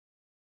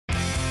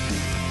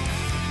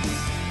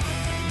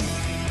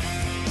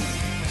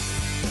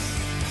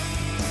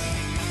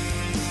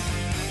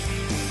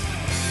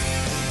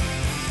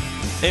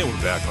And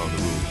we're back on the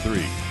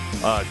Rule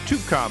 3. 2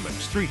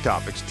 comments, 3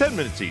 topics, 10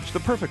 minutes each.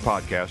 The perfect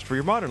podcast for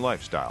your modern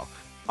lifestyle.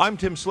 I'm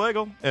Tim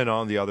Slagle, and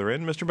on the other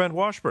end, Mr. Ben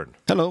Washburn.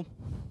 Hello.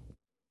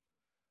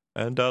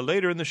 And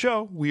later in the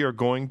show, we are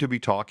going to be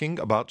talking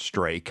about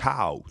stray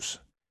cows.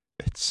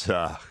 It's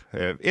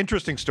an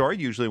interesting story.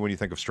 Usually when you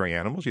think of stray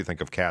animals, you think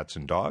of cats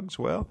and dogs.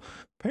 Well,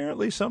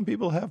 apparently some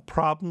people have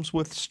problems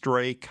with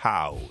stray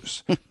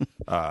cows.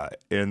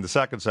 In the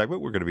second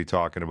segment, we're going to be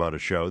talking about a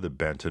show that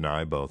Bent and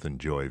I both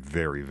enjoy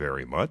very,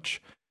 very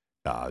much,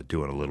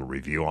 doing a little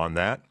review on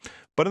that.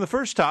 But in the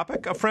first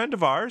topic, a friend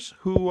of ours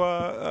who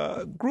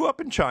grew up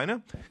in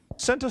China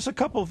sent us a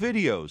couple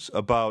videos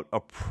about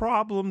a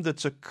problem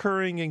that's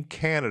occurring in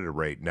Canada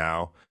right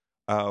now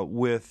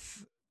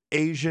with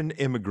Asian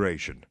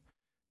immigration.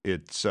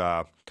 It's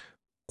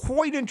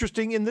quite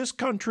interesting. In this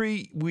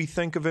country, we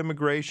think of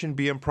immigration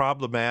being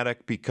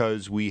problematic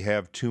because we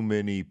have too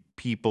many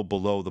people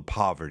below the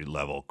poverty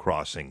level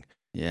crossing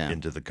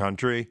into the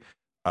country.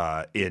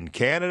 In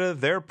Canada,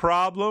 their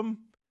problem,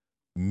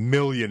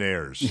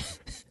 millionaires.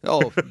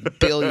 Oh,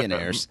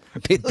 billionaires.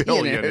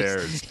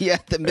 Billionaires. Yeah,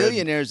 the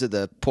millionaires are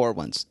the poor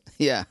ones.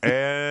 Yeah.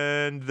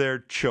 And their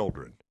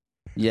children.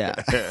 Yeah.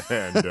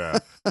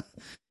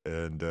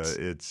 and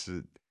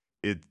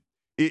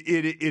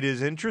it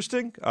is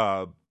interesting.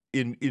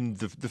 In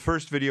the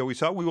first video we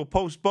saw, we will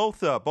post both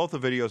the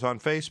videos on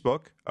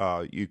Facebook.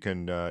 You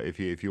can if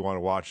you want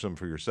to watch them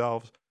for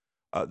yourselves.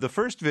 The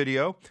first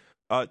video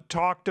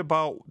talked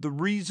about the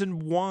reason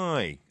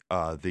why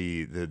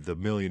the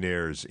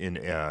millionaires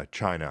in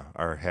China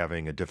are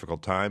having a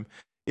difficult time.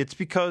 It's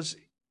because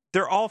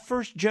they're all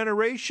first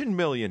generation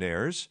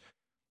millionaires.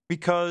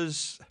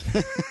 Because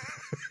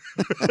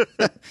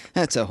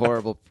What a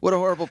horrible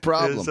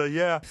problem.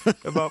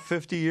 About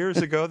 50 years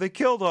ago, they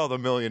killed all the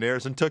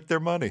millionaires and took their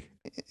money.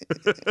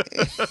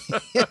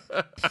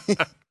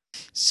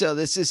 So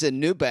this is a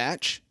new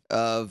batch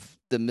of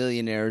the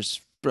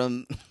millionaires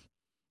from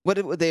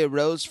they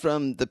arose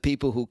from the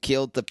people who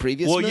killed the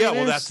previous millionaires?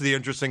 Well, that's the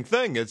interesting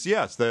thing. It's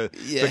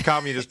the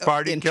Communist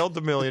Party killed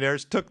the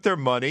millionaires, took their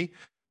money,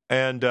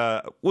 and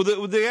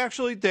they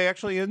actually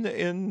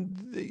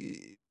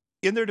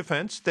in their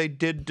defense, they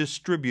did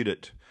distribute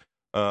it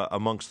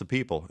amongst the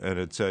people. And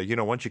it's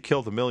once you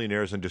kill the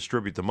millionaires and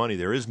distribute the money,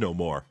 there is no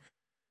more.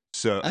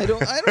 So I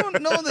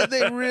don't know that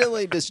they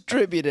really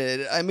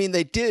distributed it. I mean,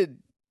 they did.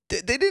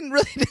 They didn't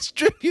really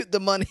distribute the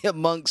money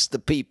amongst the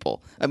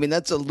people. I mean,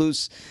 that's a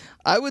loose.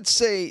 I would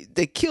say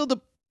they killed a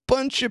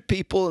bunch of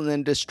people and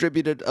then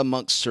distributed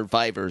amongst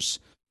survivors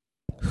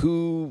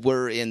who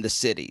were in the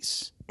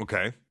cities.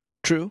 Okay.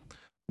 True.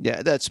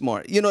 Yeah, that's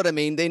more. You know what I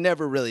mean? They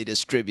never really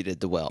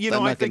distributed the wealth.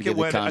 I think it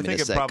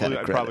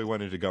probably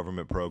went into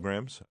government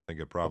programs. I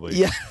think it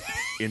probably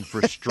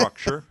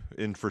infrastructure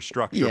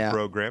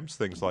programs,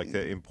 things like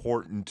that,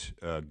 important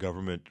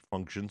government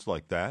functions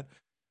like that.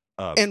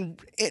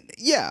 And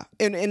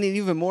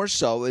even more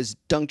so is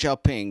Deng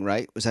Xiaoping,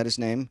 right? Was that his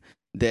name?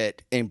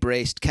 That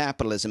embraced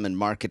capitalism and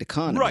market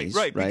economies.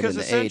 Right. Because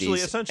in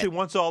essentially,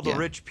 once all the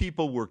rich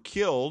people were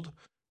killed,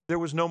 there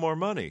was no more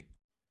money.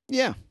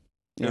 Yeah.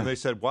 And they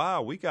said,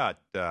 "Wow, we got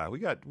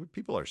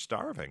people are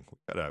starving.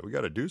 We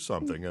got to do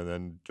something." And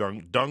then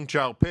Deng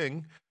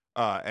Xiaoping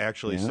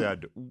actually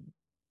said,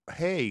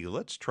 "Hey,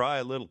 let's try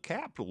a little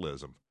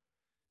capitalism."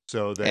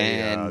 So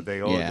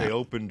they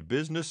opened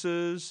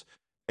businesses,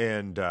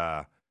 and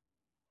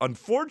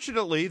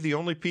unfortunately, the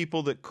only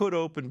people that could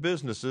open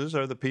businesses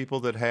are the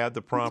people that had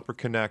the proper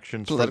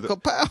connections political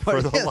power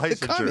for the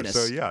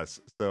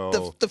licensure.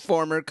 So the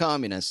former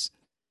communists.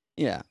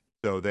 Yeah.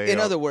 So in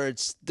other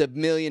words, the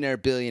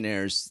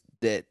billionaires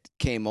that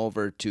came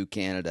over to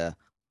Canada,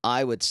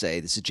 I would say,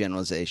 this is a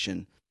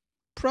generalization,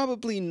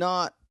 probably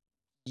not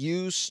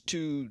used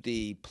to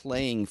the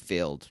playing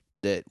field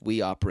that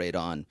we operate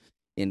on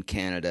in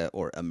Canada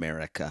or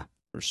America,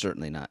 or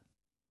certainly not.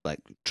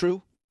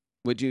 True?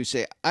 Would you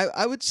say?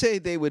 I would say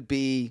they would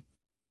be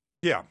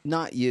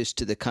not used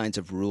to the kinds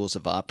of rules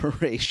of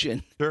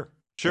operation. Sure.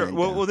 And,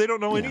 well, they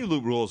don't know any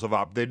rules of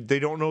they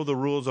don't know the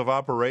rules of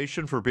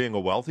operation for being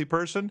a wealthy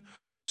person,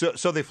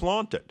 so they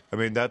flaunt it. I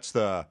mean, that's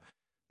the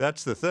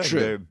thing. True.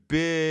 They're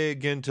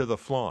big into the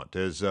flaunt.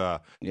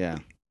 Of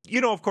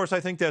course, I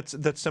think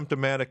that's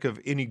symptomatic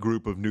of any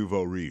group of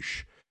nouveau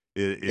riche.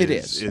 It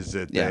is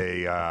that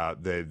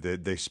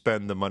they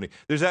spend the money.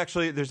 There's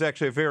actually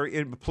a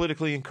very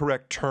politically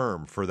incorrect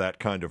term for that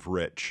kind of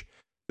rich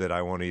that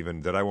I won't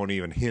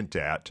even hint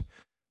at.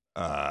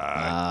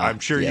 I'm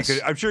sure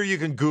you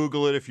can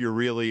Google it if you're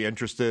really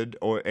interested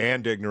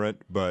and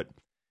ignorant, but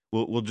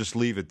we'll just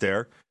leave it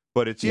there.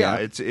 But it's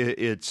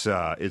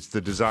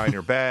the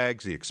designer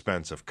bags, the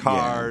expensive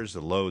cars, the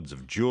loads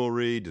of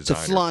jewelry, designer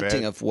it's a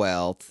flaunting of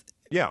wealth.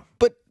 Yeah,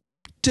 but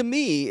to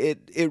me,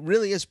 it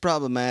really is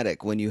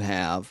problematic when you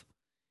have,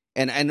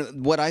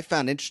 and what I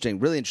found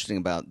really interesting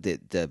about the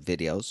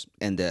videos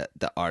and the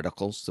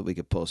articles that we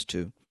could post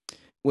to,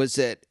 was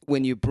that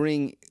when you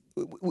bring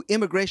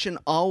immigration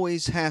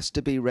always has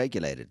to be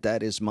regulated.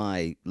 That is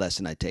my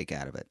lesson I take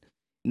out of it.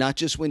 Not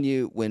just when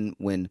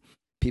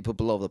people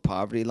below the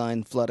poverty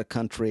line flood a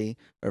country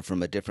or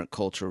from a different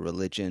culture or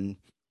religion,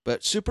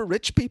 but super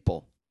rich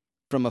people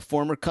from a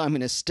former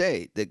communist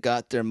state that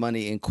got their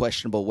money in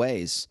questionable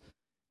ways.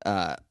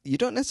 You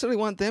don't necessarily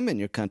want them in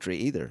your country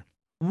either.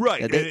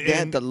 Right. They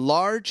had the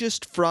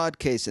largest fraud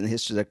case in the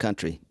history of their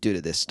country due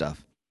to this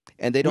stuff.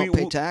 And they don't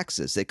pay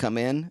taxes. They come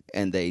in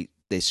and they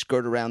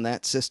skirt around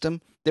that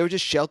system. They were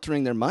just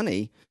sheltering their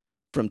money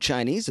from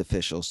Chinese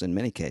officials in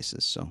many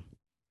cases. So,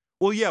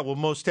 well, yeah. Well,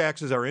 most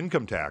taxes are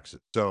income taxes.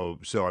 So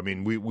I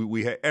mean,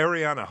 we had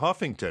Arianna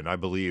Huffington, I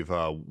believe,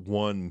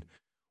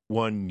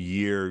 one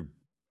year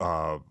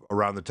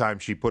around the time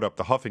she put up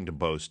the Huffington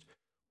Post,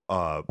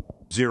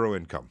 zero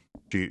income.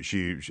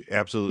 She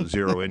absolute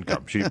zero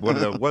income. She's one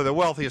of the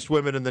wealthiest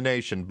women in the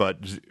nation, but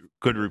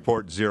could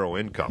report zero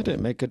income. I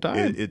didn't make a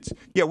dime.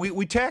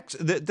 We tax.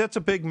 That's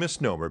a big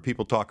misnomer.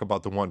 People talk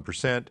about the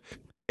 1%,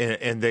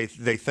 and they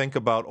think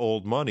about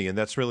old money, and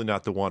that's really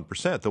not the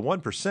 1%. The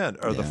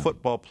 1% are the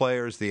football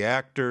players, the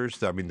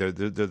actors. I mean, they're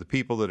the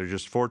people that are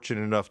just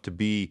fortunate enough to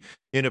be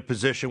in a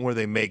position where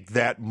they make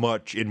that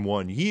much in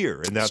 1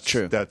 year, and that's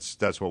true.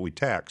 That's what we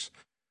tax.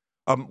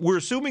 We're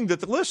assuming that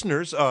the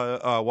listeners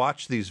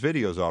watch these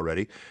videos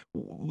already.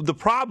 The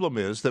problem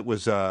is that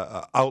was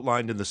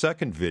outlined in the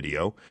second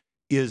video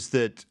is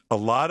that a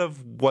lot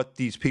of what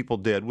these people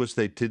did was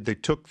they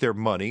took their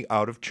money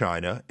out of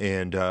China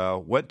and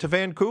went to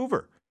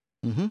Vancouver.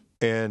 Mm-hmm.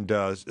 And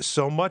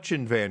so much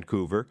in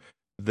Vancouver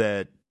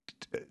that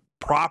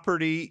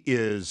property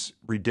is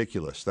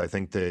ridiculous. I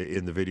think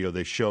in the video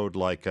they showed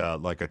like a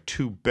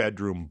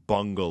 2-bedroom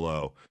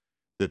bungalow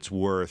that's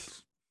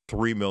worth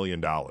 $3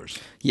 million.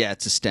 Yeah,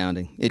 it's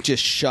astounding. It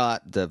just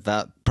shot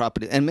the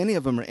property, and many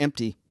of them are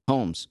empty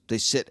homes. They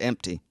sit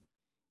empty.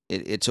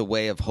 It's a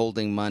way of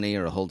holding money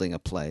or holding a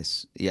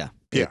place. Yeah.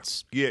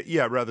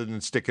 Rather than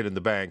stick it in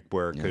the bank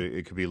where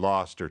it could be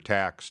lost or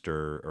taxed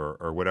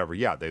or whatever.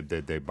 Yeah,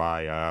 they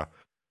buy.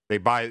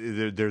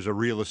 There's a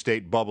real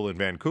estate bubble in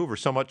Vancouver,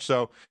 so much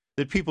so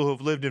that people who've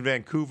lived in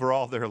Vancouver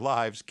all their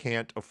lives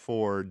can't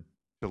afford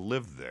to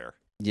live there.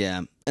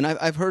 Yeah, and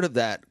I've heard of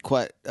that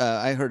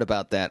I heard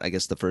about that, I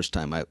guess, the first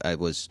time I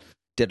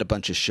did a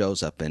bunch of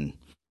shows up in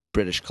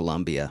British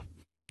Columbia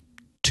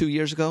 2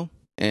 years ago,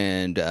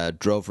 and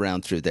drove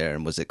around through there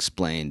and was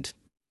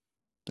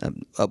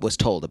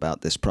told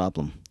about this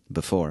problem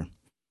before.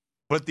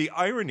 But the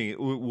irony,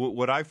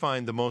 what I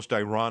find the most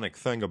ironic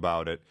thing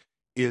about it,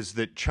 is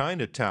that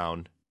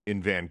Chinatown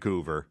in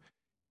Vancouver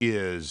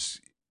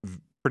is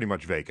pretty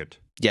much vacant.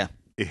 Yeah.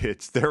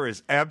 There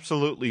is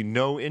absolutely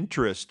no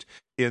interest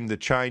in the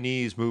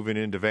Chinese moving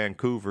into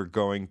Vancouver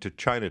going to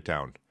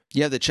Chinatown.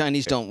 Yeah, the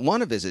Chinese don't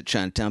want to visit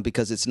Chinatown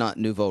because it's not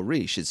nouveau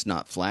riche. It's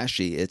not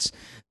flashy. It's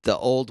the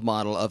old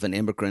model of an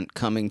immigrant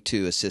coming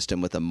to a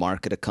system with a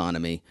market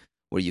economy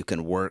where you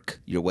can work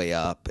your way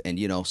up and,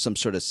 some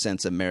sort of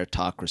sense of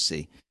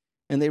meritocracy.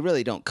 And they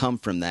really don't come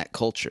from that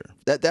culture.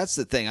 That's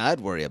the thing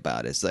I'd worry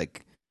about. Is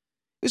like,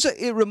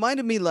 it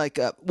reminded me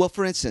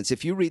for instance,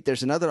 if you read,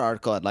 there's another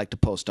article I'd like to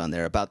post on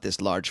there about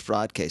this large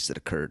fraud case that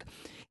occurred.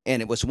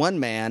 And it was one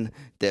man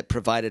that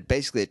provided,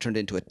 basically it turned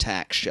into a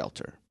tax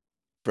shelter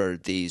for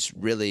these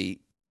really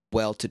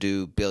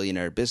well-to-do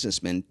billionaire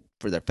businessmen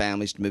for their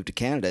families to move to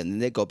Canada, and then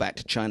they go back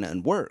to China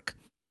and work.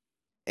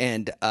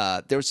 And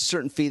there was a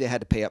certain fee they had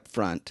to pay up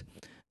front.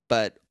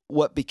 But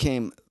what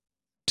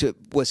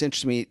was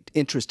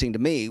interesting to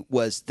me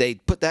was they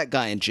put that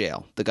guy in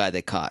jail, the guy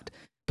they caught.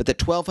 But the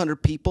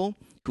 1,200 people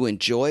who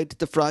enjoyed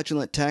the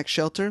fraudulent tax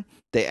shelter,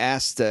 they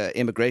asked the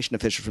immigration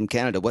official from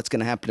Canada, what's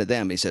going to happen to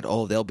them? He said,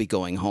 they'll be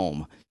going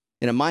home.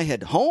 And in my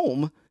head,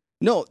 home?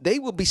 No, they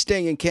will be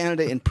staying in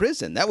Canada in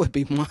prison. That would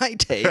be my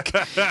take.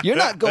 You're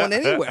not going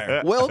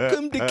anywhere.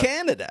 Welcome to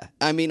Canada.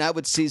 I mean, I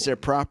would seize their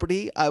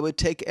property. I would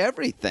take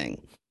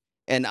everything.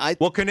 And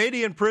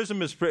Canadian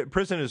prison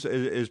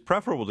is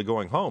preferable to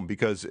going home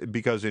because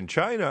in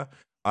China,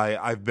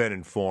 I've been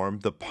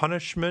informed the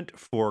punishment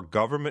for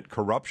government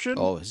corruption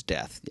is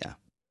death. Yeah.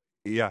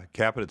 Yeah,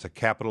 it's a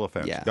capital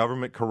offense. Yeah.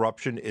 Government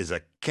corruption is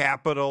a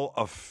capital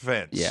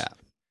offense. Yeah.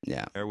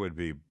 Yeah. There would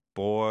be,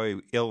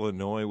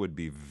 Illinois would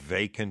be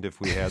vacant if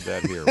we had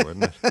that here,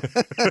 wouldn't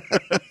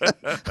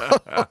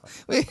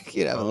it?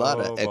 You'd have a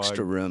lot of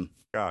extra room.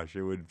 Gosh,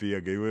 it would be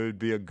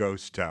a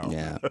ghost town.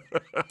 Yeah.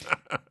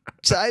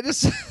 So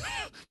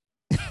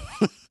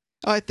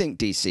I think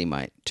DC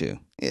might too.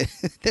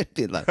 There'd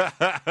be like.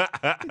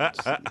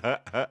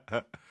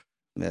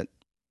 But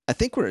I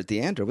think we're at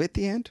the end. Are we at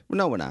the end?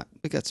 No, we're not.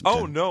 We got some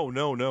time.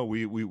 No.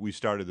 We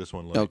started this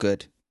one late. Oh,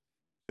 good.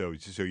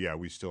 So yeah,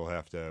 we still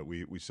have to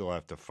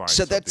find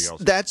so something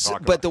else. That's to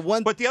talk but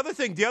about.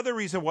 the the other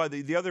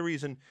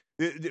reason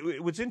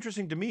what's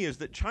interesting to me is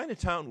that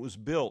Chinatown was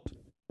built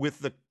with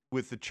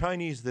the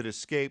Chinese that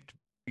escaped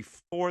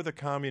before the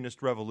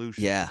Communist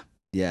Revolution. Yeah.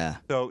 Yeah.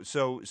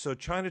 So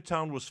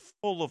Chinatown was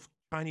full of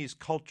Chinese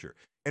culture.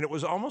 And it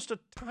was almost a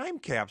time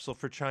capsule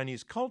for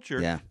Chinese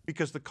culture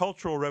because the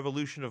Cultural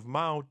Revolution of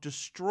Mao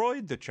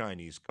destroyed the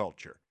Chinese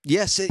culture.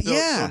 Yes,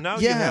 So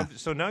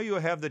now you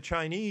have the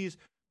Chinese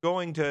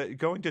going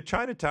to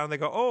Chinatown. They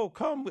go, "Oh,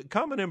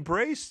 come and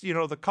embrace,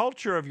 the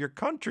culture of your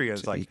country." And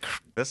it's like,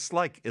 this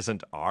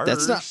isn't ours.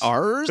 That's not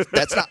ours.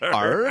 That's not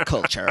our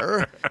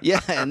culture.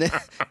 Yeah, and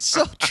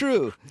so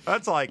true.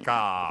 That's like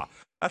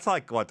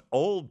what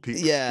old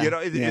people. Yeah,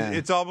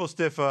 it's almost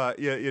if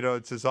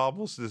it's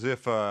almost as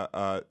if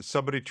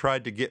somebody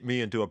tried to get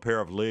me into a pair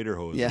of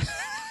lederhosen. Yeah.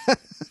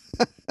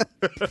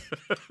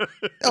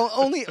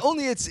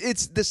 only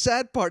it's the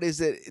sad part is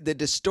that the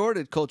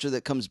distorted culture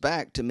that comes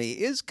back to me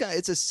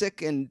it's a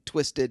sick and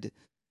twisted.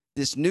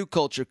 This new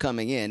culture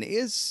coming in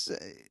is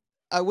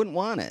I wouldn't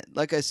want it.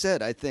 Like I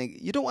said, I think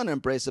you don't want to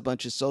embrace a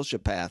bunch of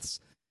sociopaths.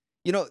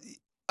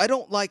 I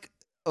don't like.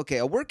 Okay,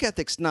 a work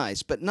ethic's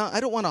nice, but I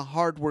don't want a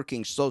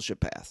hardworking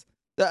sociopath.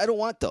 I don't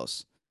want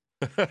those.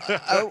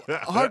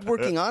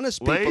 Hardworking, honest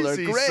people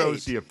Lazy are great.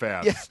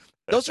 Sociopaths. Yeah,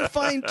 those are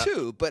fine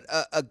too. But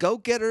a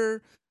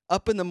go-getter,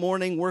 up in the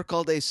morning, work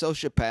all day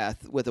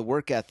sociopath with a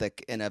work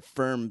ethic and a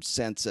firm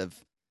sense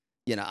of,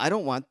 I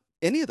don't want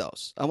any of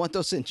those. I want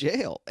those in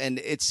jail. And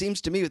it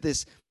seems to me with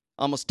this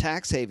almost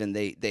tax haven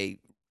they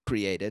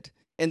created,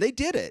 and they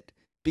did it.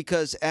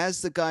 Because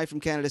as the guy from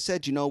Canada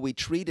said, we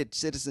treated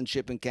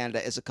citizenship in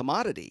Canada as a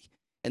commodity.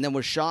 And then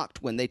we're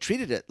shocked when they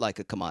treated it like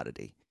a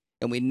commodity.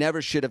 And we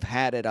never should have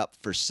had it up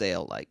for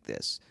sale like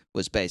this,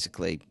 was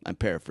basically, I'm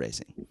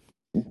paraphrasing.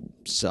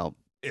 So.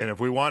 And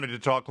if we wanted to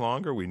talk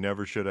longer, we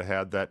never should have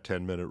had that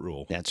 10-minute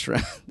rule. That's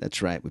right.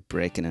 That's right. We're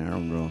breaking our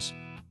own rules.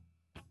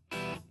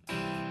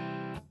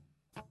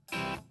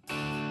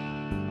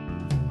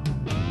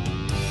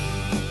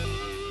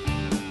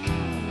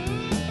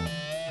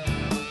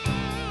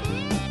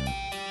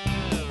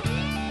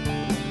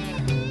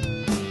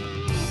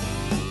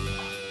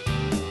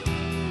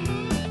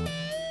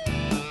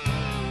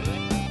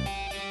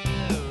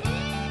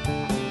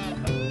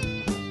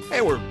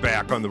 We're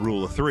back on the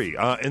Rule of Three.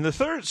 In the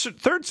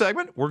third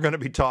segment, we're going to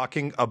be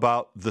talking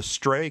about the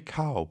stray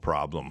cow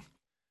problem.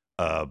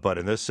 But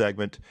in this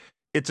segment,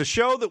 it's a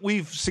show that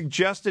we've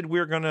suggested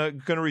we're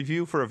going to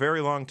review for a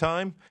very long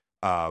time.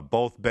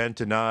 Both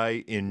Bent and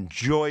I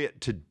enjoy it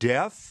to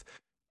death.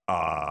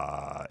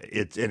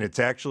 It's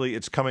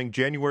coming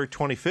January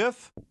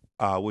 25th,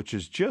 which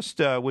was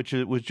just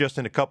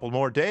in a couple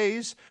more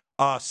days.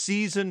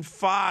 Season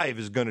 5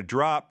 is going to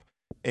drop.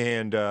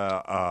 And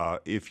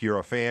if you're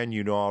a fan,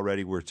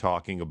 already we're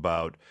talking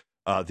about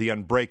The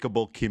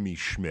Unbreakable Kimmy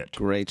Schmidt.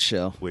 Great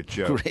show.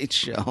 Great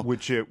show.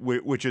 Which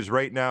is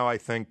right now, I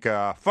think,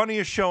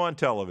 funniest show on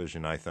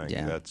television, I think.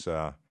 Yeah. That's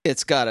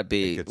it's got to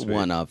be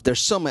one of. There's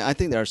so many. I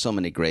think there are so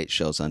many great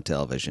shows on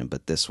television,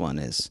 but this one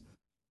is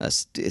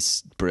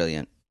it's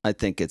brilliant. I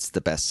think it's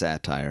the best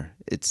satire.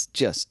 It's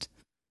just.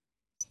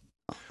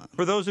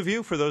 For those of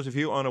you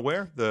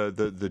unaware,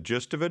 the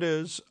gist of it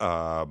is,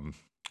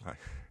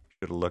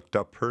 should have looked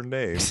up her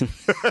name.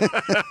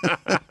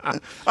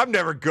 I'm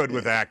never good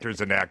with actors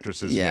and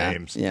actresses'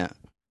 names. Yeah.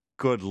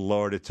 Good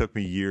Lord, it took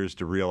me years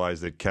to realize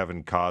that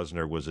Kevin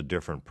Costner was a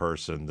different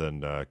person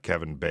than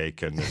Kevin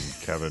Bacon and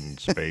Kevin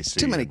Spacey.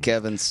 Too many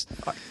Kevins.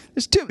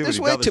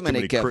 There's way too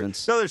many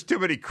Kevins. There's too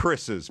many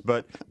Chris's.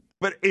 But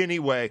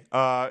anyway,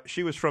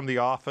 she was from The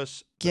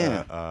Office.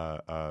 Yeah.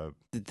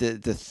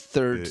 The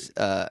third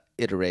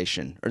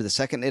iteration or the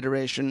second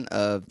iteration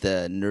of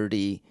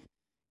the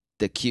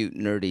cute,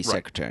 nerdy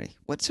secretary.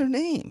 What's her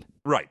name?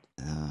 Right.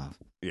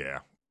 Yeah.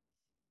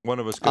 One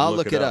of us could I'll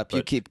look it up.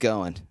 You keep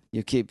going.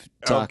 You keep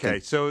talking. Okay,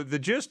 so the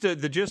gist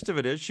of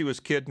it is she was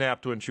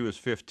kidnapped when she was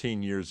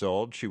 15 years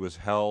old. She was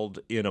held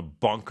in a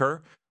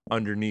bunker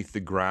underneath the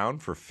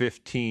ground for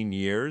 15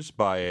 years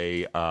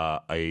by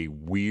a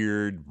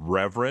weird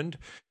reverend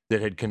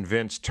that had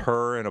convinced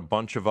her and a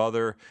bunch of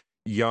other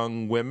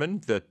young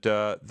women that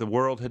the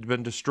world had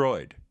been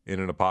destroyed in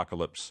an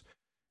apocalypse.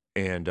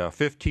 And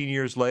 15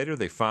 years later,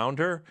 they found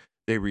her,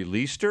 they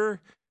released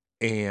her,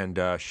 and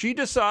she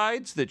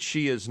decides that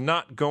she is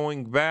not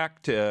going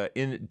back to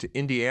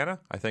Indiana,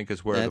 I think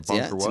is where the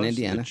bunker was. In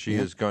Indiana.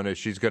 She's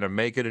gonna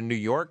make it in New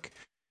York.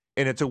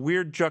 And it's a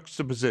weird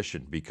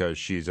juxtaposition because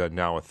she's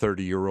now a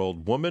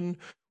 30-year-old woman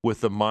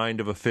with the mind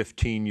of a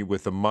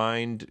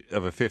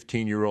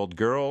 15-year-old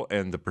girl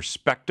and the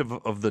perspective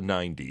of the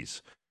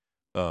 90s.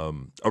 A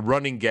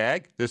running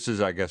gag. This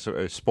is, I guess,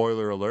 a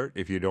spoiler alert.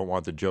 If you don't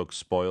want the joke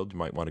spoiled, you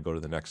might want to go to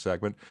the next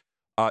segment.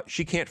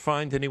 She can't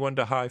find anyone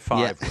to high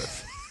five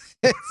with.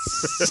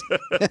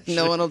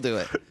 No one will do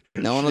it.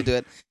 No one will do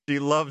it. She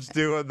loves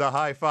doing the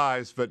high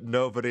fives, but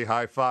nobody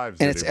high fives.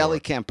 And it's Ellie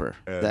Kemper.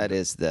 That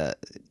is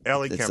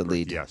Ellie Kemper. The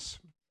lead. Yes,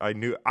 I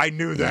knew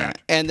that. Yeah.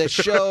 And the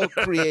show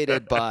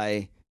created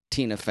by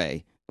Tina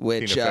Fey,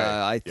 which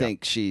I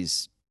think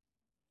she's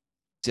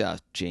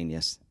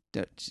genius.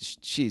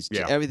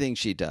 Everything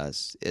she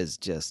does is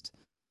just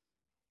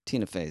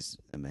Tina Fey's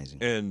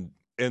amazing. And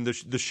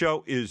the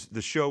show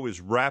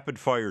is rapid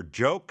fire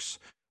jokes.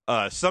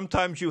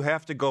 Sometimes you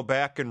have to go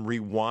back and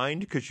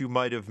rewind because you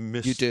might have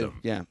missed them.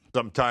 Yeah.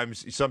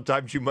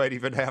 Sometimes you might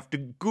even have to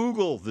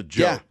Google the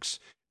jokes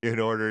in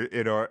order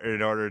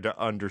to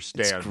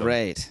understand. It's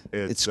great.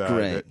 Them. It's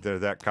great. They're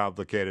that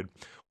complicated.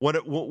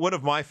 One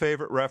of my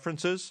favorite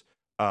references.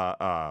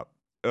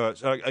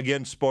 So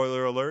again,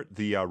 spoiler alert: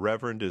 the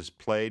Reverend is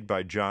played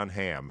by John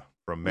Hamm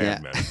from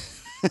Mad Men.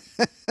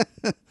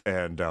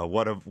 And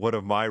one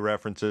of my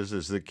references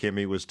is that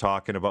Kimmy was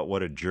talking about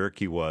what a jerk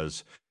he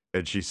was,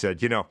 and she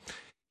said,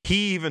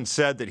 he even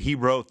said that he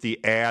wrote the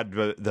ad,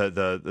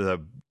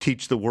 the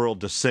Teach the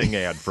World to Sing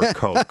ad for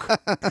Coke.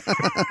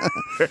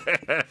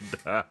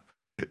 And,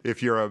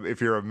 if you're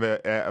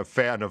a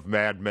fan of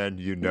Mad Men,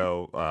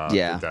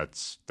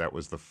 that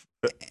was the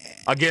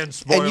again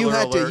spoiler and you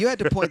alert. had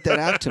to point that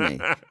out to me.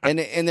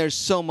 And there's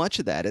so much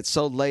of that. It's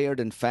so layered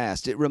and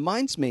fast. It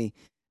reminds me,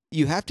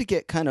 you have to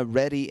get kind of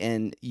ready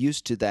and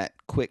used to that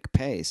quick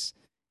pace,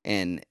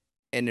 and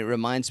it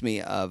reminds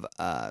me of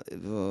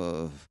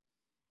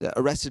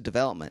Arrested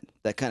Development.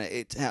 That kind of,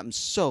 it happens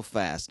so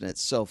fast and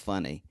it's so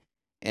funny,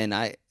 and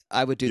I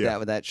would do that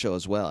with that show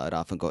as well. I'd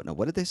often go, no,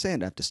 what did they say?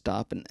 And I'd have to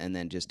stop and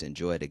then just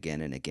enjoy it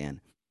again and again.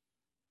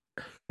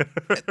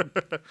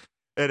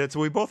 And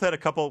we both had a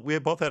couple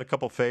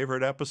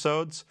favorite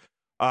episodes.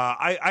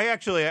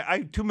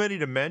 I too many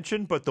to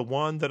mention, but the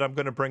one that I'm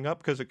going to bring up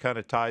because it kind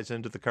of ties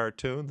into the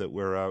cartoon that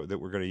we're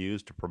going to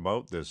use to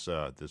promote this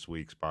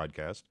week's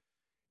podcast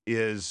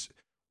is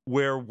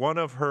where one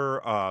of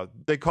her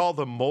they call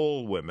them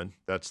mole women.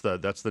 That's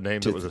the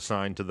name that was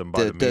assigned to them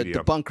by the media.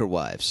 The bunker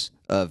wives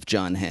of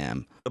John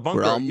Hamm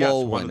were all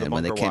mole women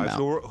when they came out,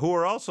 who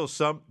are also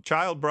some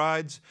child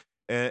brides.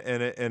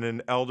 And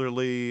an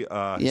elderly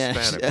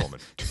Hispanic woman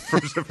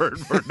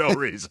for no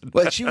reason.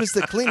 Well, she was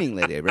the cleaning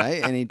lady,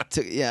 right? And he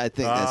took. Yeah, I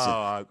think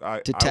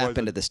that's to tap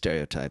into the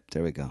stereotype.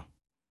 There we go.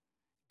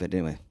 But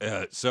anyway,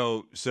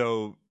 so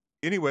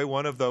anyway,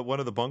 one of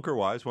the bunker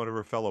wives, one of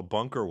her fellow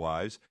bunker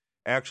wives,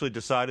 actually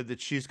decided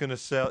that she's going to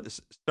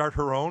start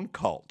her own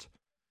cult.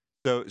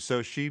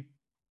 So she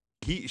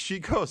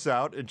goes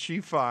out and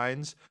she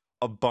finds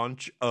a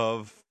bunch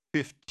of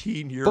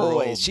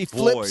 15-year-old boys. She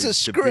flips a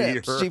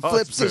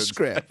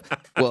script.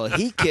 Well,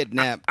 he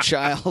kidnapped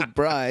child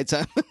brides.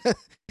 I'm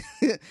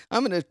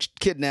going to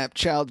kidnap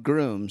child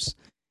grooms.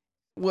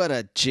 What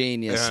a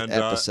genius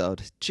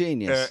episode!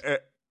 Genius.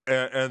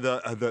 And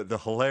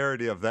the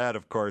hilarity of that,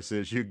 of course,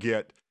 is you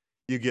get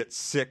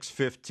 6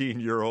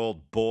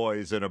 15-year-old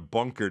boys in a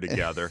bunker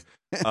together.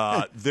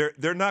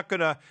 They're not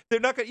gonna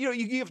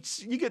you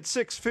get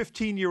 6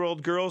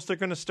 15-year-old girls, they're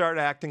gonna start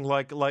acting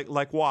like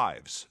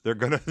wives. They're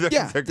gonna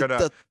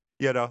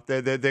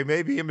they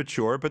may be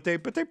immature, but they're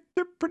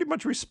pretty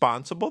much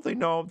responsible. They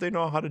know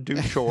how to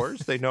do chores.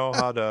 They know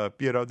how to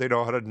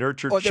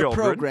nurture or they're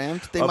children.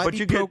 Programmed. They might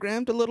be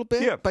programmed a little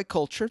bit by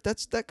culture.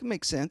 That can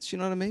make sense. You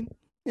know what I mean?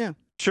 Yeah.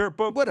 Sure,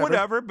 but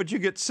whatever. But you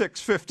get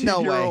 6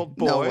 15-year-old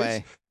boys. No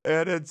way.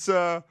 And it's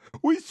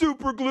we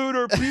super glued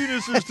our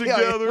penises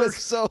together.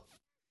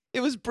 It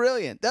was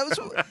brilliant.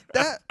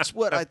 That's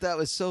what I thought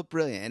was so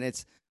brilliant. And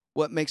it's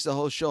what makes the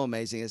whole show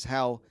amazing is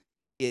how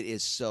it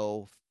is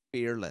so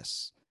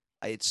fearless.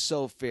 It's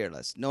so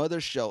fearless. No other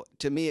show,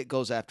 to me, it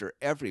goes after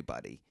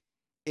everybody,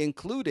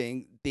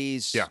 including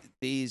these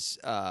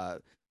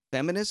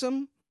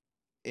feminism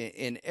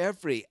in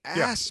every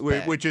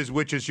aspect. Which is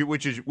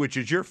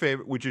your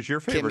favorite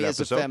Kimmy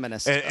episode. Is a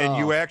feminist. And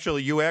you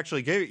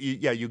actually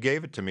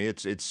gave it to me.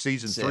 It's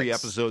season 3,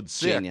 episode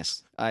 6.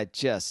 Genius.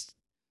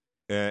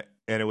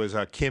 And it was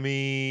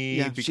Kimmy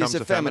becomes she's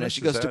a feminist.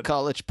 She goes to a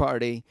college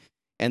party,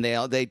 and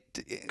they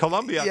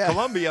Columbia, she by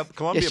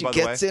the way. She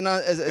gets in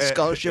a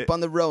scholarship on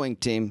the rowing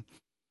team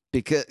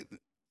because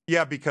she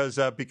has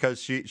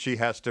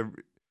to.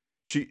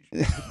 We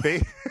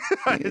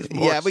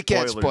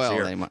can't spoil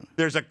here. Anymore.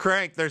 There's a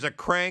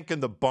crank in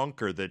the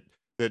bunker that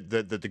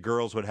the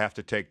girls would have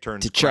to take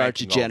turns to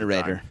charge a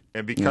generator,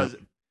 and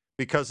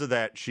because of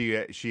that, she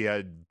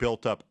had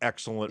built up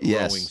excellent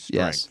rowing strength.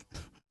 Yes.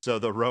 So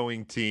the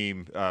rowing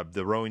team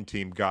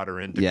got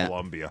her into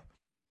Columbia.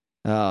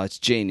 Oh, it's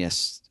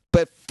genius,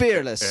 but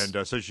fearless.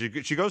 And so she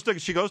goes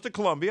to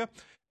Columbia,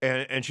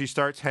 and she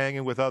starts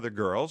hanging with other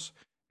girls,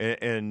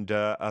 and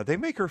they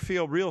make her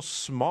feel real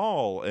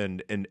small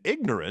and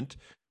ignorant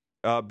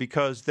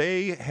because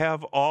they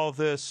have all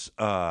this.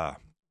 What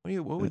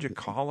would you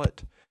call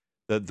it?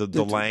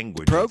 The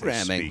language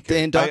programming, the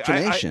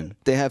indoctrination.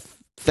 They have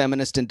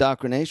feminist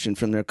indoctrination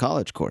from their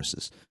college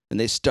courses. And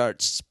they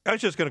start. I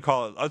was going to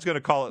call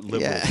it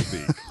liberal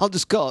speak. I'll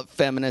just call it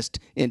feminist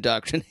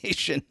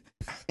indoctrination.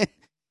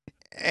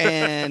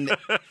 And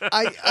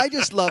I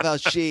just love how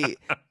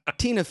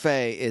Tina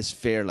Fey is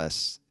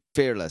fearless,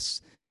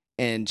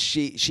 and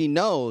she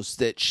knows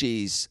that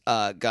she's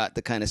got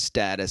the kind of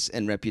status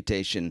and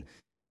reputation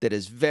that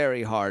is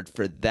very hard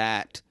for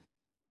that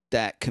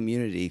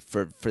community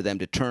for them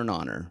to turn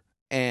on her,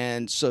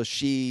 and so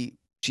she's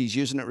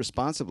using it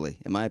responsibly,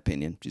 in my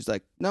opinion. She's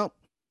like, nope.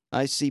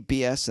 I see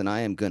BS, and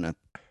I am gonna.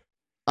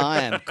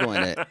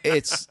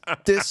 It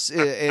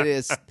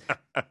is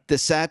the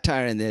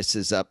satire in this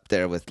is up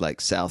there with like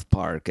South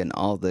Park and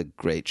all the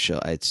great show.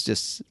 It's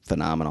just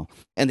phenomenal,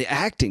 and the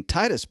acting.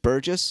 Titus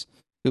Burgess,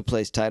 who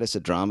plays Titus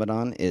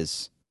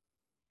Andromedon,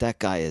 that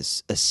guy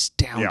is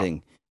astounding.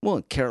 Yeah.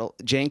 Well,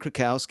 Jane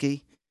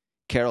Krakowski,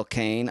 Carol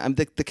Kane.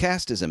 The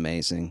cast is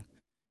amazing.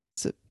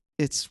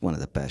 It's one of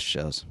the best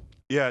shows.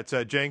 Yeah, it's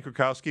Jane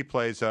Krakowski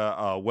plays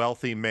a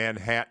wealthy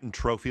Manhattan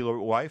trophy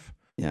wife.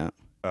 Yeah.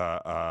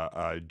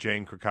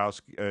 Jane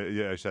Krakowski.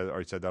 Yeah, I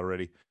already said that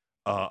already.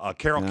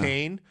 Carol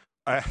Kane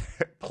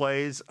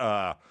plays.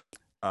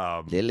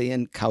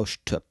 Lillian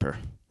Kauschtupper.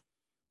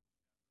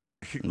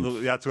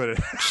 That's what it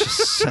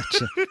is.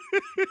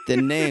 The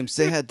names.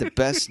 They had the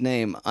best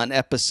name on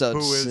episode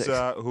who is 6.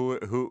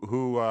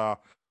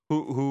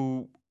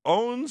 Who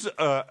owns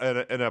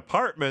an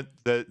apartment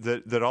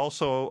that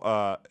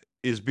also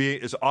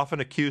is often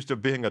accused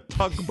of being a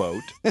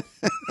tugboat.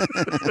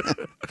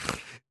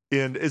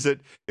 in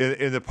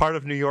the part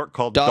of New York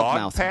called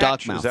Dogmouth. Dogpatch?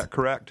 Dogmouth. Is that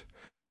correct?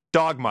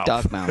 Dogmouth.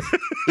 Dogmouth.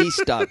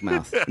 East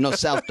Dogmouth. No,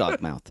 South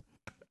Dogmouth.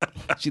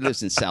 She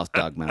lives in South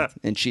Dogmouth,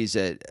 and she's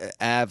a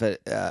avid,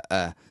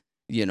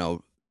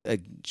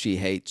 she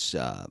hates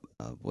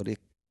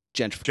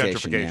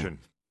gentrification.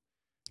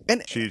 Yeah.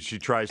 And she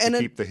tries to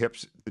keep the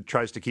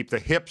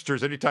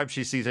hipsters. Anytime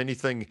she sees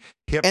anything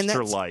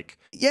hipster-like,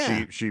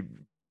 she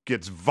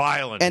gets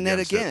violent. And then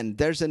again,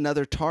 there's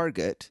another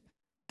target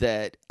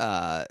that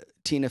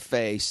Tina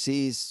Fey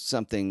sees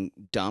something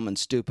dumb and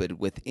stupid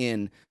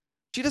within.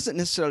 She doesn't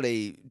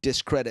necessarily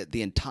discredit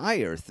the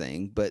entire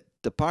thing, but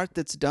the part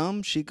that's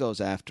dumb, she goes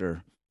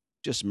after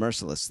just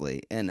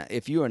mercilessly. And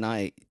if you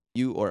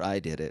or I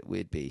did it,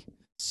 we'd be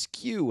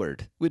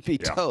skewered. We'd be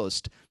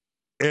toast.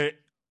 And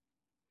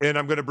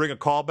I'm going to bring a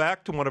call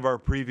back to one of our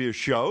previous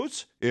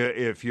shows.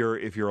 If you're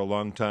a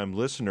longtime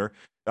listener,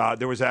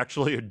 there was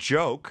actually a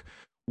joke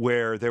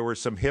where there were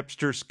some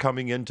hipsters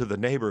coming into the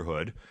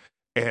neighborhood,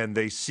 and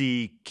they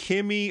see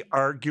Kimmy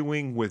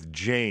arguing with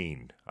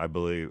Jane, I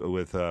believe,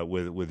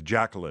 with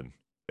Jacqueline,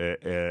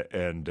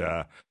 and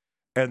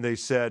they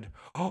said,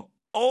 "Oh,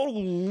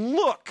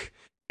 look,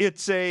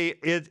 it's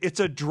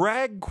a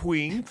drag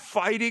queen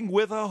fighting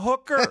with a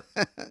hooker."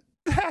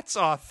 That's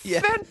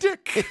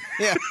authentic.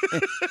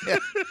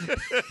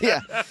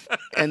 Yeah.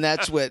 And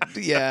that's what.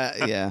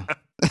 Yeah.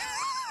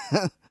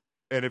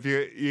 And if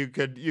you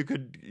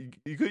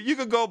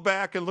could go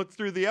back and look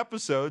through the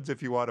episodes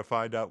if you want to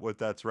find out what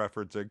that's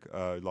referencing.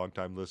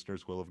 Longtime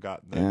listeners will have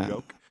gotten that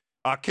joke.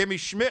 Kimmy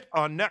Schmidt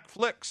on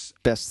Netflix.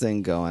 Best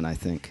thing going, I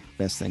think.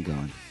 Best thing going.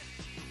 And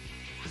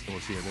we'll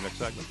see you in the next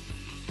segment.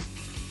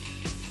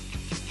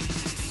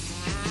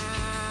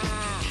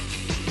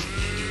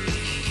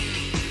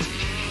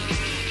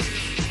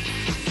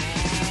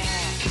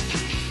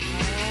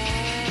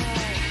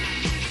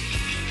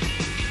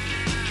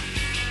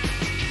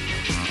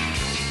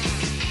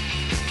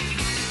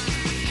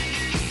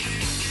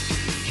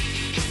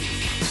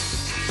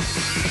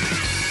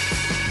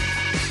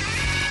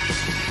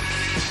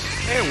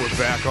 And we're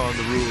back on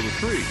the Rule of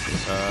Three.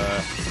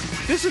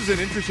 This is an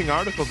interesting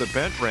article that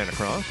Bent ran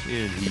across,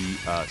 and he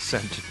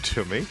sent it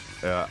to me.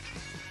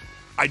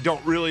 I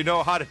don't really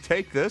know how to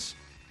take this,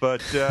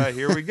 but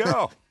here we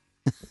go.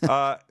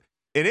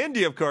 In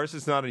India, of course,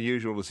 it's not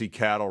unusual to see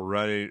cattle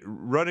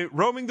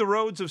roaming the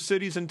roads of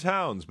cities and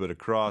towns, but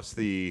across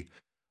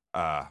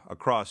Uttar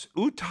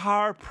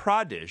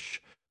Pradesh,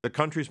 the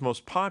country's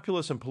most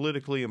populous and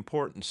politically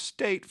important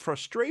state,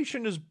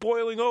 frustration is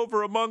boiling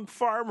over among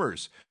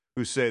farmers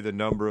who say the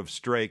number of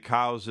stray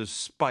cows has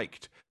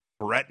spiked,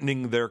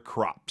 threatening their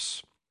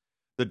crops.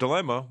 The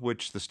dilemma,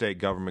 which the state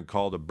government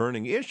called a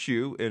burning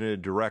issue in a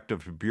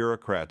directive to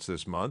bureaucrats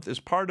this month, is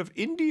part of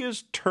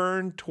India's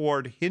turn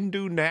toward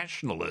Hindu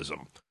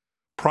nationalism.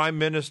 Prime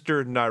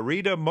Minister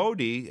Narendra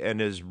Modi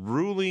and his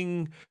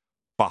ruling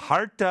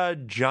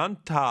Bharatiya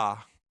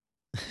Janata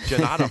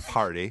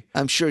Party.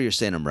 I'm sure you're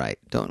saying them right.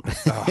 Don't.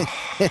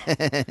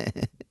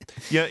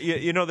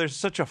 Yeah, there's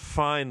such a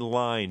fine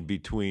line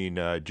between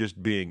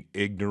just being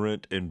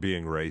ignorant and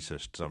being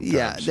racist sometimes.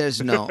 Yeah,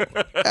 there's no.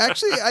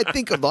 Actually, I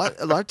think a lot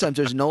of times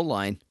there's no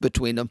line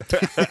between them.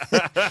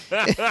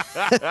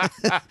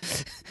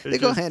 They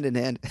go hand in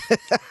hand.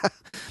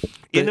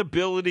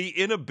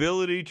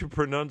 Inability to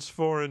pronounce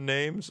foreign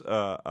names.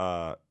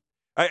 I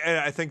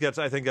think that's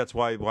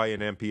why in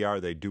NPR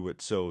they do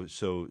it so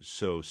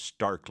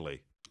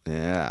starkly.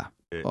 Yeah.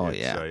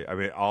 I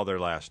mean, all their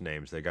last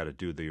names, they got to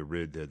do the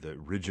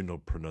original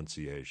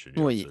pronunciation.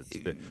 Well,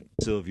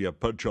 Sylvia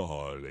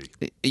Pachali.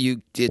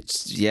 You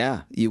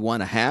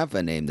want to have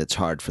a name that's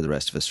hard for the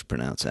rest of us to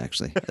pronounce.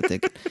 Actually, I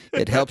think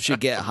it helps you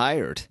get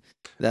hired.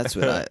 That's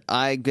what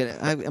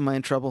am I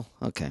in trouble?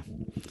 Okay.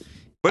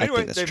 But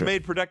anyway, they've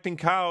made protecting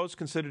cows,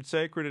 considered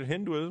sacred in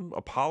Hinduism,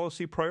 a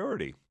policy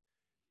priority.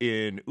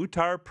 In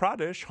Uttar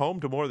Pradesh, home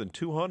to more than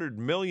 200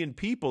 million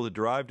people, the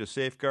drive to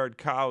safeguard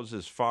cows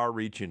has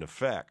far-reaching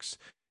effects.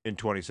 In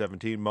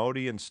 2017,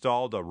 Modi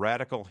installed a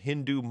radical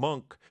Hindu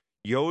monk,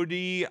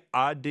 Yogi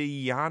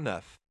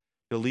Adityanath,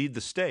 to lead the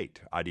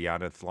state.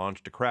 Adityanath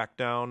launched a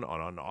crackdown on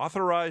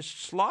unauthorized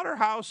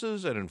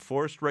slaughterhouses and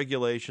enforced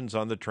regulations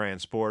on the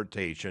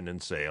transportation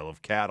and sale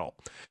of cattle.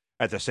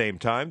 At the same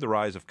time, the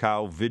rise of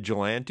cow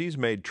vigilantes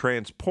made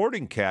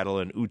transporting cattle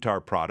in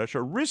Uttar Pradesh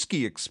a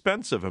risky,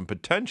 expensive, and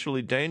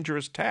potentially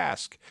dangerous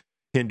task.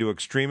 Hindu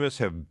extremists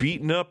have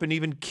beaten up and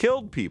even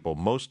killed people,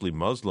 mostly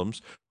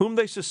Muslims, whom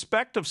they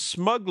suspect of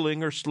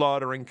smuggling or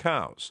slaughtering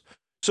cows.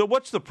 So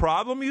what's the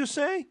problem, you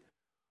say?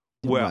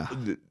 Well,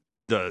 Wow.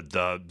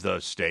 the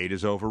state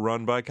is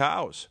overrun by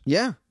cows.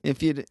 Yeah,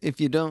 if you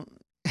don't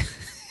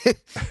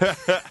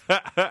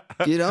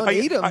you don't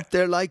eat them,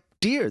 they're like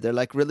deer. They're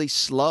like really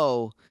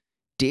slow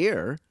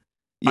deer.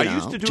 I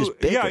used to do, just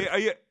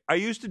bigger. I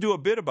used to do a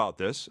bit about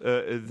this.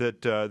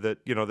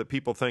 That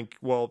people think,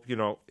 well,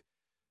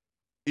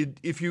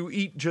 if you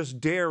eat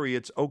just dairy,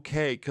 it's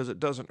okay because it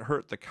doesn't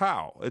hurt the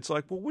cow. It's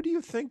like, well, what do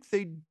you think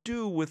they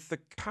do with the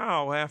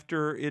cow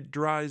after it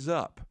dries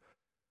up?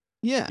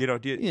 Yeah. Do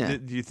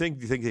you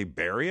think they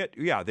bury it?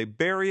 Yeah, they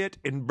bury it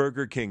in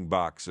Burger King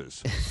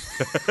boxes.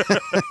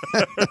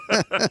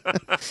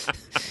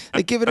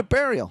 They give it a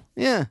burial,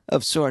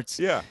 of sorts.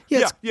 Yeah.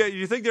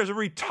 You think there's a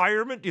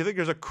retirement? Do you think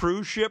there's a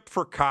cruise ship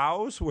for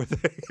cows where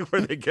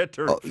they get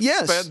to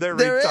spend their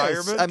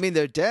retirement? Is. I mean,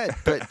 they're dead,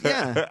 but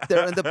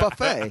they're in the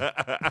buffet.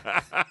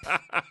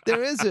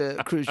 There is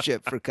a cruise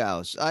ship for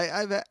cows.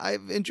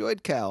 I've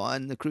enjoyed cow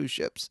on the cruise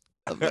ships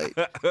of late.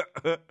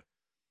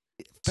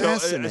 So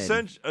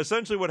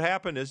essentially, what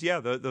happened is,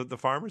 the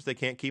farmers, they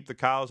can't keep the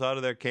cows out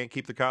of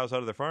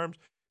their farms.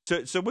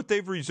 So what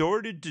they've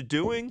resorted to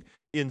doing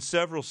in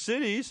several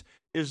cities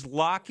is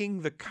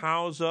locking the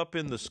cows up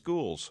in the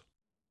schools.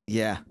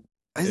 Yeah,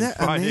 isn't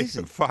that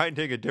amazing?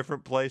 Finding a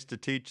different place to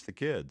teach the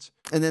kids.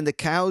 And then the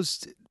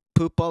cows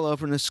poop all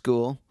over in the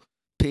school,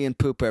 pee and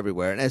poop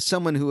everywhere. And as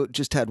someone who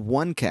just had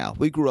one cow,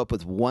 we grew up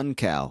with one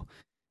cow.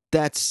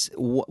 That's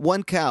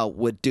one cow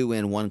would do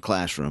in one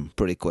classroom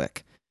pretty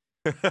quick.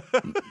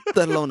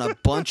 Let alone a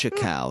bunch of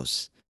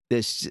cows.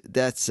 It's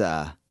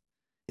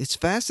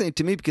fascinating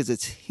to me because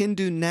it's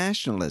Hindu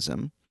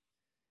nationalism,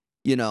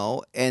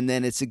 and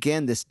then it's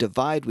again this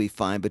divide we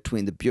find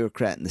between the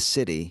bureaucrat in the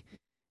city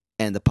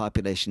and the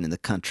population in the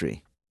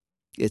country.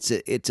 It's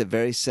a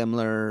very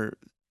similar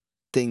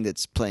thing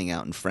that's playing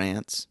out in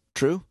France.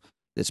 True?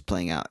 That's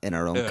playing out in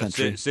our own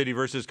country. City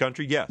versus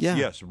country, yes, Yeah.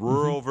 yes.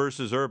 Rural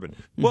versus urban.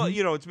 Well,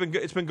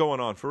 it's been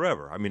going on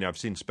forever. I mean, I've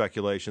seen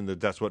speculation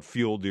that that's what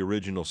fueled the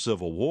original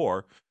Civil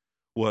War.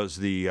 Was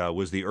the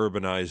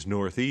urbanized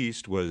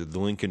Northeast? Was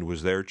Lincoln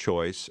was their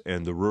choice,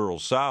 and the rural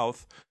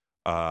South.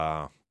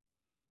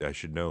 I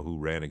should know who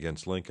ran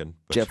against Lincoln.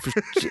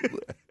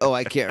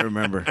 I can't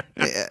remember.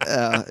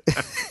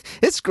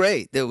 It's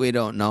great that we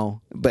don't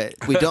know, but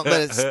we don't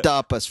let it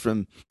stop us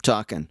from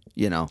talking.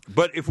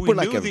 But if we We're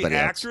knew like the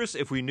actress,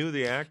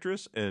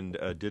 else. and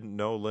didn't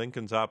know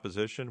Lincoln's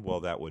opposition, well,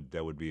 that would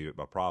be a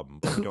problem.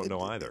 But we don't know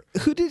either.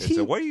 Who did he?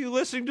 So what are you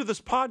listening to this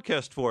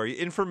podcast for?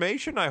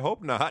 Information? I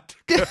hope not.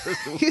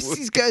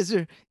 These guys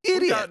are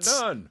idiots. We got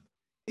none.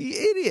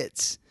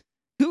 Idiots.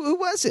 Who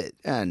was it?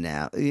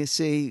 Now you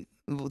see.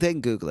 They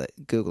can Google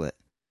it.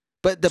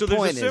 But the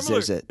point is,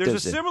 there's a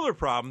similar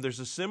problem. There's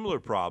a similar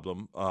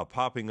problem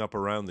popping up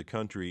around the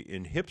country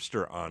in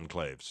hipster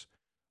enclaves.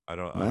 I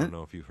don't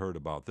know if you've heard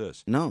about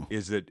this. No.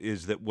 Is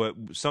that what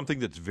something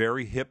that's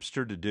very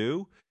hipster to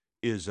do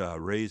is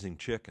raising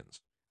chickens.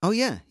 Oh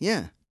yeah.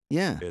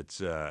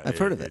 It's I've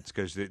heard of it. It's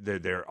because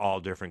they're all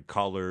different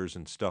colors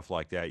and stuff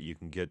like that. You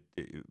can get.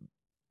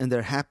 And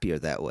they're happier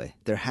that way.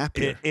 They're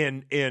happier.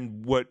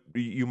 And what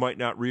you might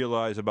not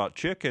realize about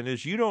chicken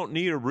is you don't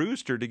need a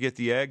rooster to get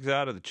the eggs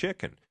out of the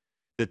chicken.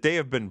 That they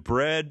have been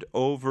bred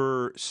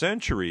over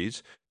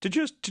centuries to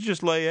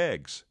just lay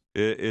eggs.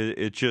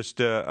 It's just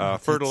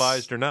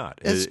fertilized or not.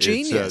 That's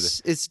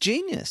genius. It's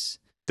genius.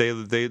 They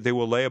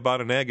will lay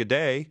about an egg a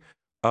day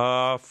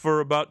for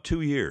about 2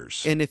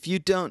 years. And if you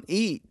don't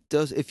eat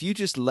those, if you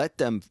just let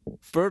them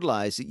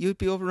fertilize, you'd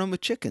be overrun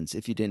with chickens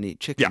if you didn't eat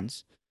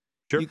chickens. Yeah.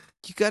 Sure.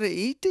 You got to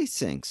eat these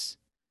things.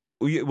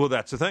 Well,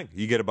 that's the thing.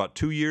 You get about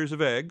 2 years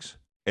of eggs,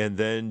 and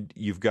then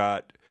you've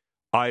got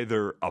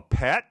either a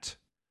pet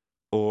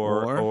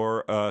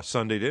or a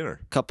Sunday dinner.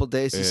 A couple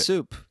days of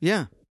soup.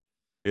 Yeah.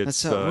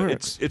 That's how it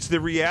works. It's the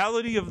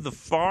reality of the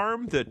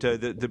farm that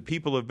the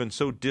people have been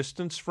so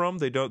distanced from.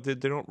 They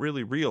don't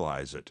really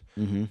realize it.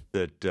 Mm-hmm.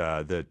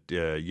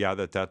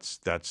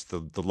 That's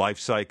the life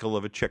cycle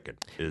of a chicken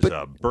is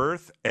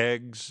birth,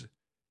 eggs,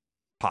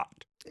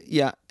 pot.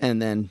 Yeah,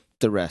 and then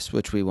the rest,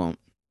 which we won't.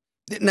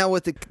 Now,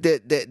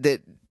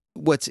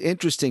 what's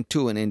interesting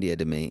too in India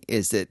to me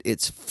is that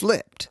it's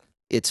flipped.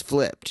 It's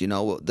flipped.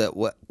 That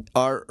what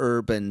our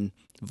urban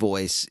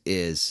voice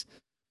is,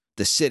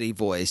 the city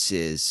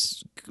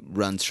voice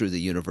runs through the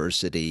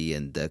university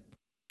and the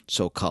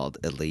so-called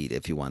elite,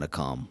 if you want to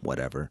call them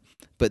whatever.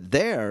 But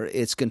there,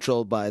 it's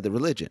controlled by the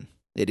religion.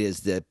 It is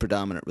the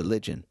predominant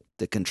religion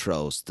that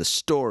controls the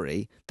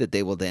story that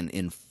they will then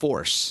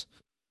enforce.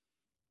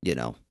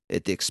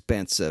 At the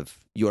expense of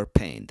your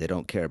pain. They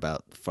don't care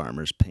about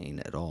farmers' pain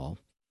at all.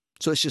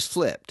 So it's just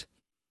flipped.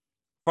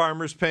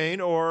 Farmers'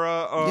 pain or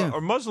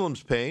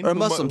Muslims' pain. Or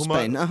Muslims'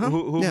 pain.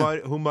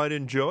 Who might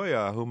enjoy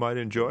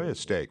a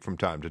steak from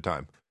time to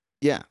time.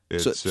 Yeah.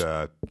 It's it's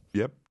the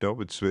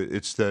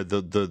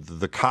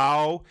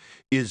cow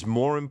is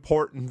more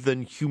important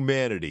than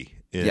humanity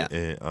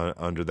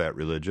under that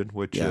religion,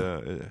 which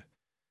a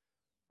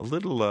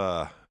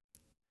little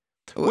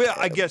Well,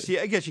 I guess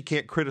you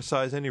can't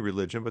criticize any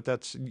religion, but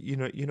that's to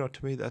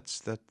me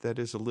that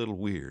is a little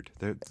weird.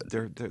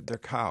 They're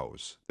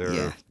cows.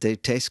 They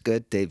taste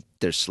good.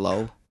 They're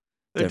slow.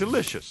 They're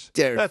delicious.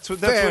 They're that's what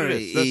very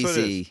it is. That's easy. what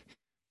it is.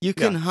 You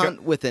can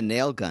hunt with a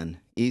nail gun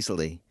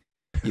easily.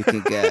 You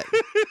can get.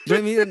 You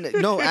know what I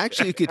mean? No,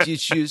 actually, you could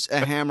just use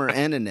a hammer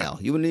and a nail.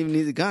 You wouldn't even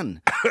need a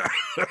gun.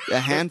 A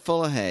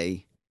handful of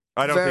hay.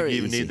 I don't Very think you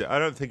even easy. need I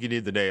don't think you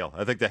need the nail.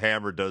 I think the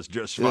hammer does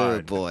just fine.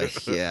 Oh boy,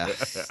 yeah.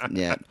 But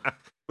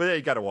then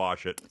you got to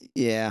wash it.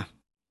 Yeah,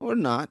 or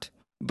not.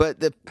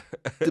 But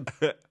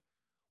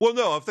Well,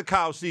 no. If the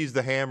cow sees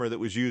the hammer that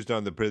was used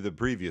on the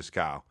previous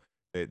cow,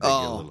 they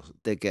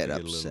get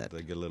upset.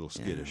 They get a little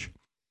skittish.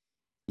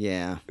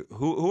 Yeah.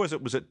 Who was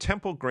it? Was it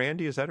Temple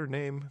Grandie? Is that her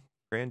name?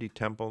 Grandie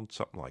Temple,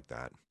 something like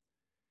that.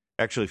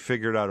 Actually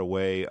figured out a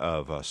way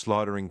of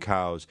slaughtering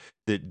cows.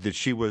 That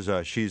she was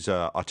she's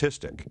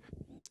autistic,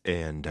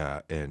 and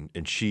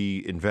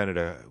she invented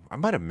I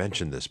might have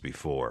mentioned this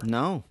before.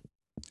 No.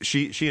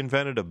 She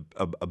invented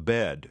a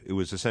bed. It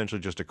was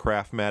essentially just a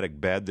Craftmatic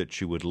bed that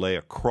she would lay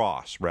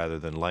across rather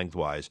than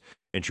lengthwise,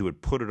 and she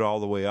would put it all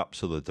the way up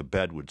so that the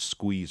bed would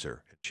squeeze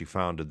her. She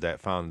found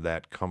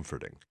that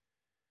comforting.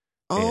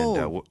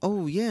 Yeah.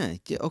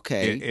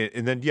 Okay.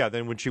 And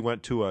then when she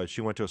went to a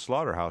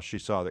slaughterhouse, she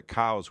saw that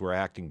cows were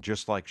acting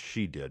just like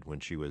she did when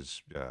she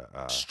was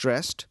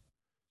Stressed.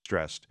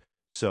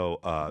 So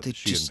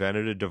she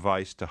invented a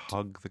device to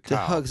hug the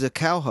cow. The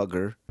cow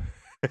hugger.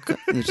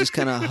 It just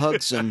kind of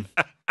hugs them,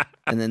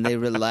 and then they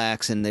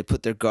relax and they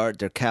put their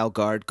cow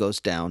guard goes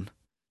down.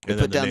 They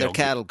put down their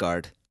cattle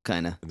guard,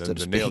 kind of. And then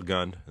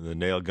the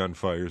nail gun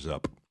fires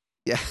up.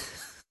 Yeah.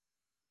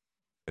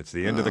 It's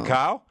the end of the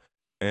cow,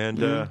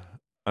 and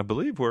I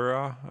believe we're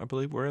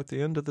at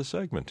the end of the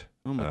segment.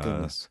 Oh my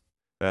goodness.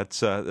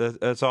 That's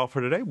all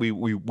for today. We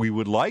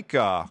would like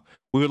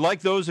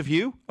those of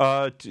you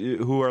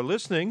who are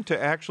listening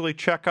to actually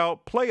check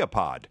out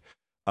Playapod.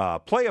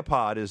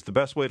 Playapod is the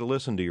best way to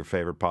listen to your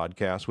favorite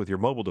podcast with your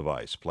mobile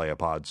device.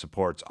 Playapod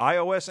supports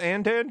iOS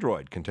and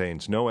Android,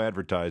 contains no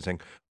advertising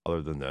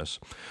other than this.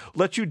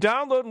 Lets you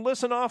download and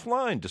listen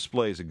offline,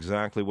 displays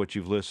exactly what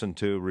you've listened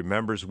to,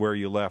 remembers where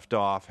you left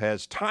off,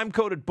 has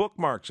time-coded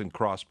bookmarks and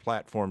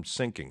cross-platform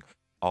syncing.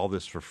 All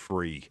this for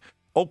free.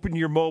 Open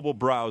your mobile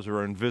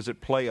browser and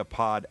visit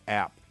Playapod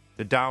app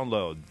to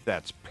download.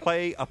 That's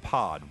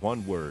Playapod,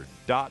 one word,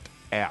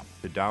 .app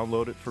to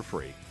download it for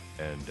free.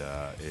 And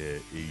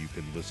you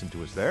can listen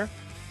to us there,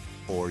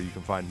 or you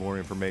can find more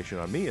information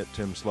on me at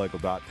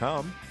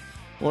timslegel.com.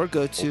 Or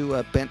go to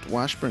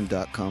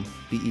bentwashburn.com,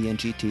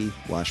 BENGT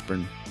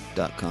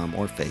Washburn.com,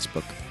 or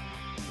Facebook.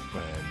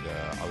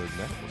 And other than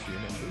that, we'll see you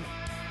next week.